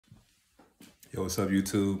Yo, what's up,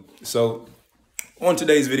 YouTube? So, on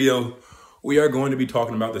today's video, we are going to be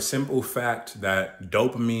talking about the simple fact that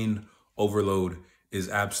dopamine overload is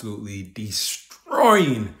absolutely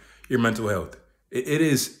destroying your mental health.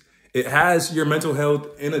 It has your mental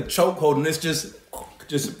health in a chokehold, and it's just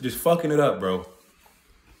fucking it up, bro.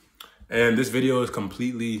 And this video is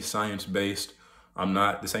completely science-based.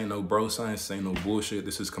 This ain't no bro science, this ain't no bullshit.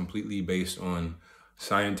 This is completely based on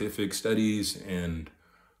scientific studies and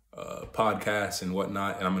podcasts and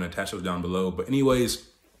whatnot, and I'm going to attach those down below. But anyways,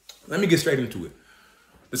 let me get straight into it.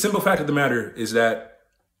 The simple fact of the matter is that,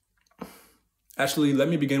 actually, let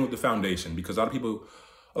me begin with the foundation, because a lot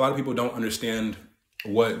of people don't understand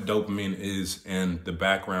what dopamine is and the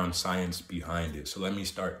background science behind it. So let me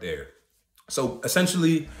start there. So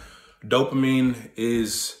essentially, dopamine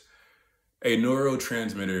is a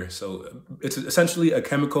neurotransmitter. So it's essentially a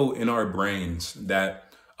chemical in our brains that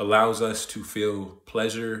allows us to feel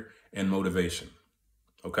pleasure and motivation.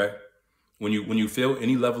 Okay? When you feel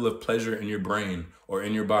any level of pleasure in your brain or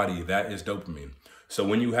in your body, that is dopamine. So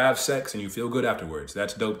when you have sex and you feel good afterwards,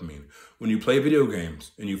 that's dopamine. When you play video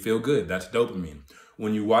games and you feel good, that's dopamine.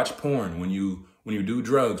 When you watch porn, when you do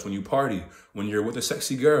drugs, when you party, when you're with a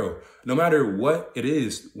sexy girl, no matter what it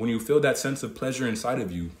is, when you feel that sense of pleasure inside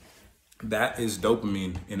of you, that is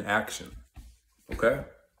dopamine in action. Okay?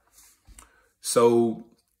 So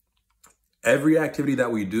every activity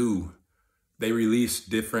that we do, they release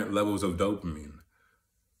different levels of dopamine.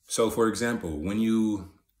 So for example, when you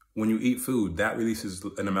eat food, that releases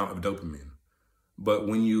an amount of dopamine. But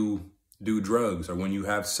when you do drugs or when you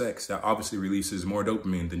have sex, that obviously releases more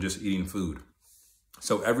dopamine than just eating food.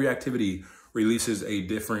 So every activity releases a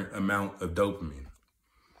different amount of dopamine.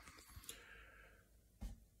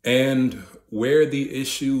 And where the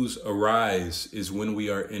issues arise is when we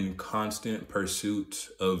are in constant pursuit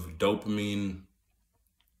of dopamine.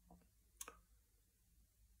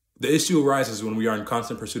 The issue arises when we are in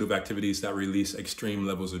constant pursuit of activities that release extreme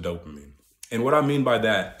levels of dopamine. And what I mean by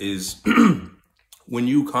that is when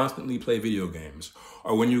you constantly play video games,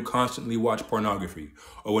 or when you constantly watch pornography,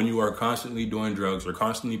 or when you are constantly doing drugs, or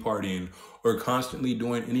constantly partying, or constantly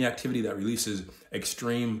doing any activity that releases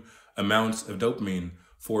extreme amounts of dopamine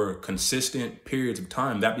for consistent periods of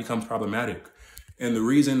time, that becomes problematic. And the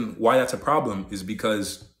reason why that's a problem is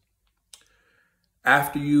because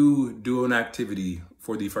after you do an activity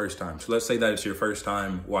for the first time, so let's say that it's your first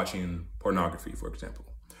time watching pornography, for example.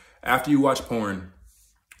 After you watch porn,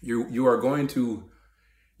 you're going to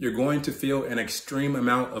feel an extreme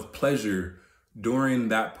amount of pleasure during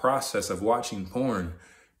that process of watching porn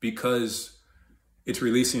because it's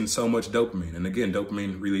releasing so much dopamine. And again,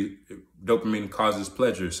 dopamine causes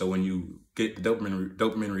pleasure. So when you get the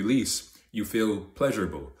dopamine release, you feel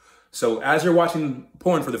pleasurable. So as you're watching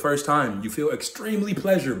porn for the first time, you feel extremely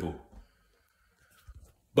pleasurable.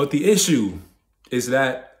 But the issue is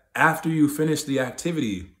that after you finish the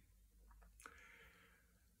activity,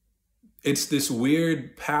 it's this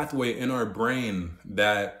weird pathway in our brain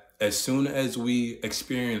that as soon as we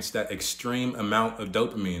experience that extreme amount of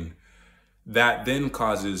dopamine, that then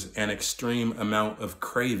causes an extreme amount of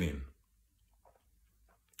craving.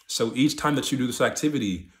 So each time that you do this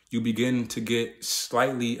activity, you begin to get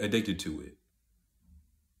slightly addicted to it.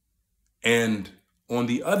 And on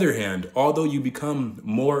the other hand, although you become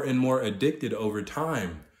more and more addicted over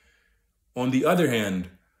time, on the other hand,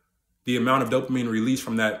 the amount of dopamine released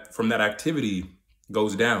from that activity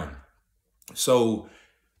goes down. So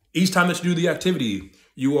each time that you do the activity,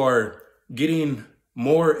 you are getting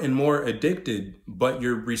more and more addicted, but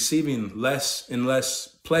you're receiving less and less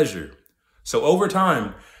pleasure. So over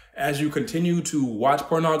time, as you continue to watch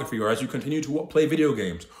pornography, or as you continue to play video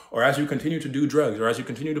games, or as you continue to do drugs, or as you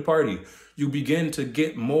continue to party, you begin to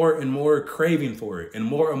get more and more craving for it, and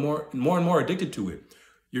more addicted to it.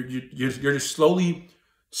 You're just slowly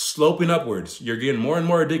sloping upwards. You're getting more and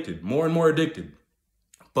more addicted, more and more addicted.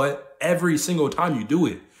 But every single time you do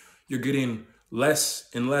it, you're getting less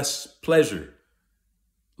and less pleasure.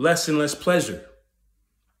 Less and less pleasure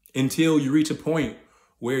until you reach a point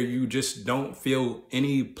where you just don't feel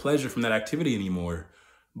any pleasure from that activity anymore,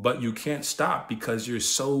 but you can't stop because you're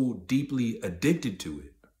so deeply addicted to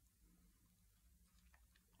it.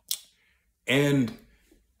 And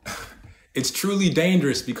it's truly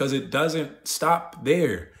dangerous because it doesn't stop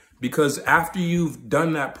there. Because after you've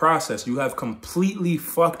done that process, you have completely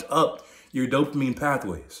fucked up your dopamine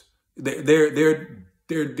pathways. They're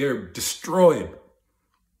destroyed.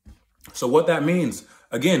 So what that means,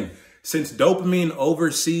 again, since dopamine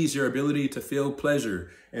oversees your ability to feel pleasure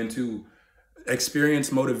and to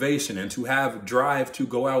experience motivation and to have drive to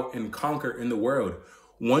go out and conquer in the world,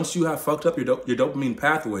 once you have fucked up your dopamine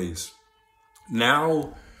pathways,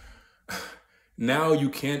 Now you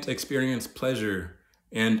can't experience pleasure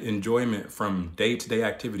and enjoyment from day-to-day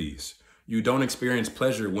activities. You don't experience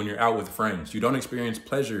pleasure when you're out with friends. You don't experience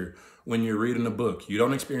pleasure when you're reading a book. You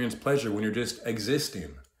don't experience pleasure when you're just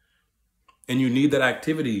existing. And you need that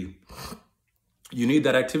activity. You need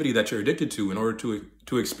that activity that you're addicted to in order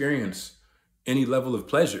to experience any level of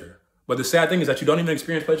pleasure. But the sad thing is that you don't even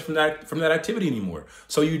experience pleasure from that activity anymore.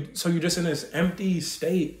 So you're just in this empty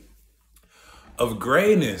state of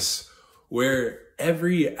grayness where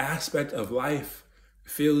every aspect of life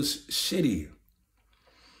feels shitty.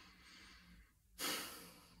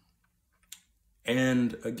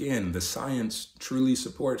 And again, the science truly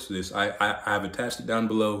supports this. I have attached it down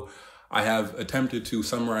below. I have attempted to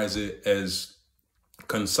summarize it as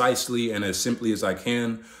concisely and as simply as I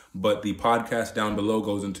can, but the podcast down below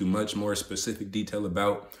goes into much more specific detail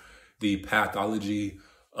about the pathology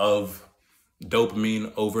of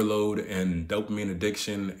dopamine overload and dopamine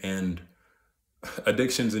addiction and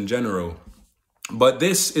addictions in general. But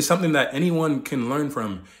this is something that anyone can learn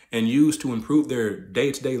from and use to improve their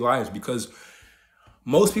day-to-day lives, because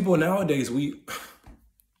most people nowadays,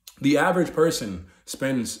 the average person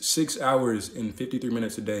spends 6 hours and 53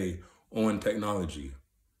 minutes a day on technology.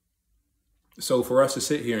 So for us to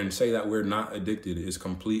sit here and say that we're not addicted is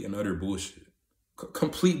complete and utter bullshit.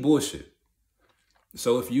 Complete bullshit.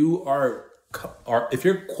 So if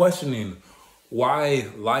you're questioning why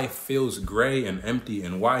life feels gray and empty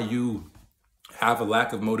and why you have a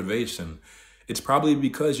lack of motivation, it's probably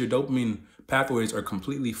because your dopamine pathways are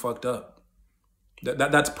completely fucked up.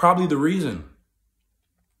 That's probably the reason.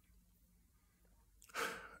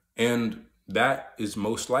 And that is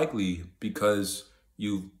most likely because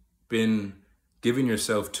you've been giving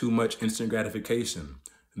yourself too much instant gratification.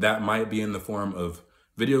 That might be in the form of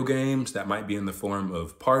video games, that might be in the form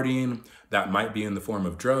of partying, that might be in the form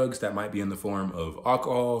of drugs, that might be in the form of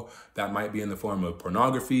alcohol, that might be in the form of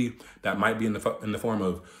pornography, that might be in the form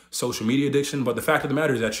of social media addiction. But the fact of the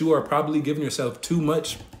matter is that you are probably giving yourself too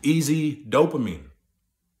much easy dopamine.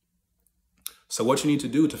 So what you need to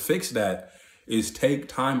do to fix that is take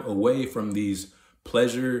time away from these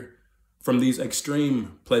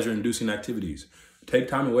extreme pleasure-inducing activities. Take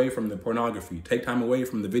time away from the pornography. Take time away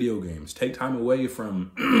from the video games. Take time away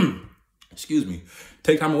from,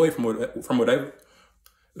 take time away from whatever.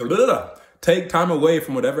 Take time away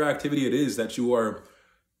from whatever activity it is that you are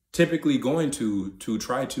typically going to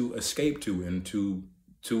try to escape to and to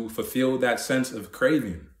fulfill that sense of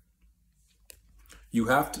craving. You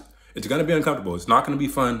have to. It's going to be uncomfortable. It's not going to be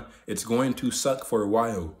fun. It's going to suck for a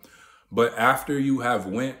while. But after you have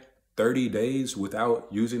went 30 days without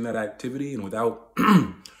using that activity and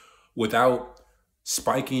without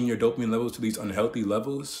spiking your dopamine levels to these unhealthy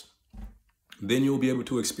levels, then you'll be able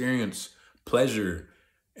to experience pleasure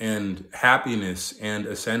and happiness and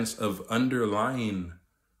a sense of underlying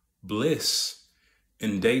bliss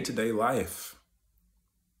in day-to-day life.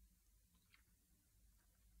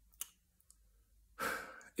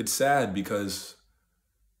 It's sad because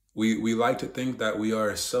we like to think that we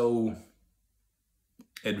are so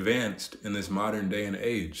advanced in this modern day and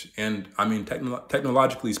age. And I mean,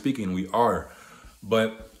 technologically speaking, we are.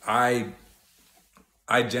 But I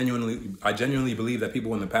genuinely believe that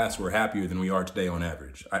people in the past were happier than we are today on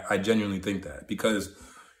average. I genuinely think that, because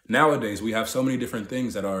nowadays we have so many different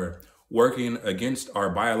things that are working against our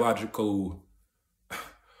biological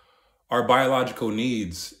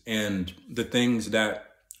needs and the things that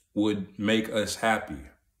would make us happy.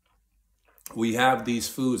 We have these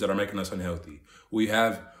foods that are making us unhealthy. We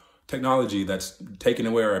have technology that's taking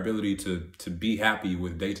away our ability to be happy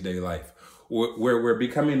with day-to-day life. We're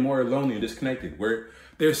becoming more lonely and disconnected.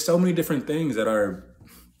 There's so many different things that are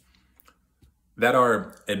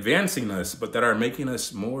advancing us, but that are making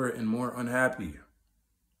us more and more unhappy.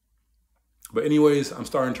 But anyways, I'm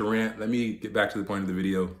starting to rant. Let me get back to the point of the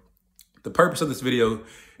video. The purpose of this video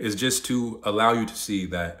is just to allow you to see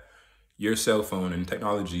that your cell phone and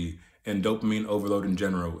technology and dopamine overload in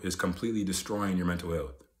general is completely destroying your mental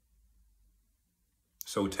health.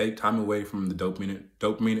 So take time away from the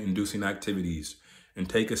dopamine-inducing activities and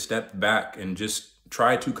take a step back and just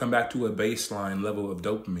try to come back to a baseline level of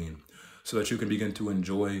dopamine so that you can begin to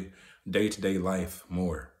enjoy day-to-day life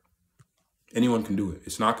more. Anyone can do it.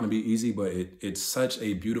 It's not going to be easy, but it's such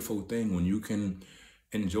a beautiful thing when you can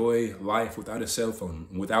enjoy life without a cell phone,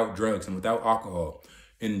 without drugs, and without alcohol,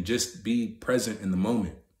 and just be present in the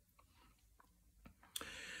moment.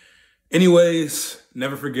 Anyways,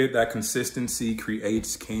 never forget that consistency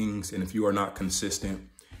creates kings. And if you are not consistent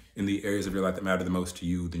in the areas of your life that matter the most to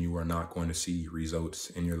you, then you are not going to see results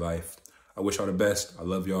in your life. I wish y'all the best. I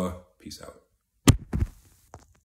love y'all. Peace out.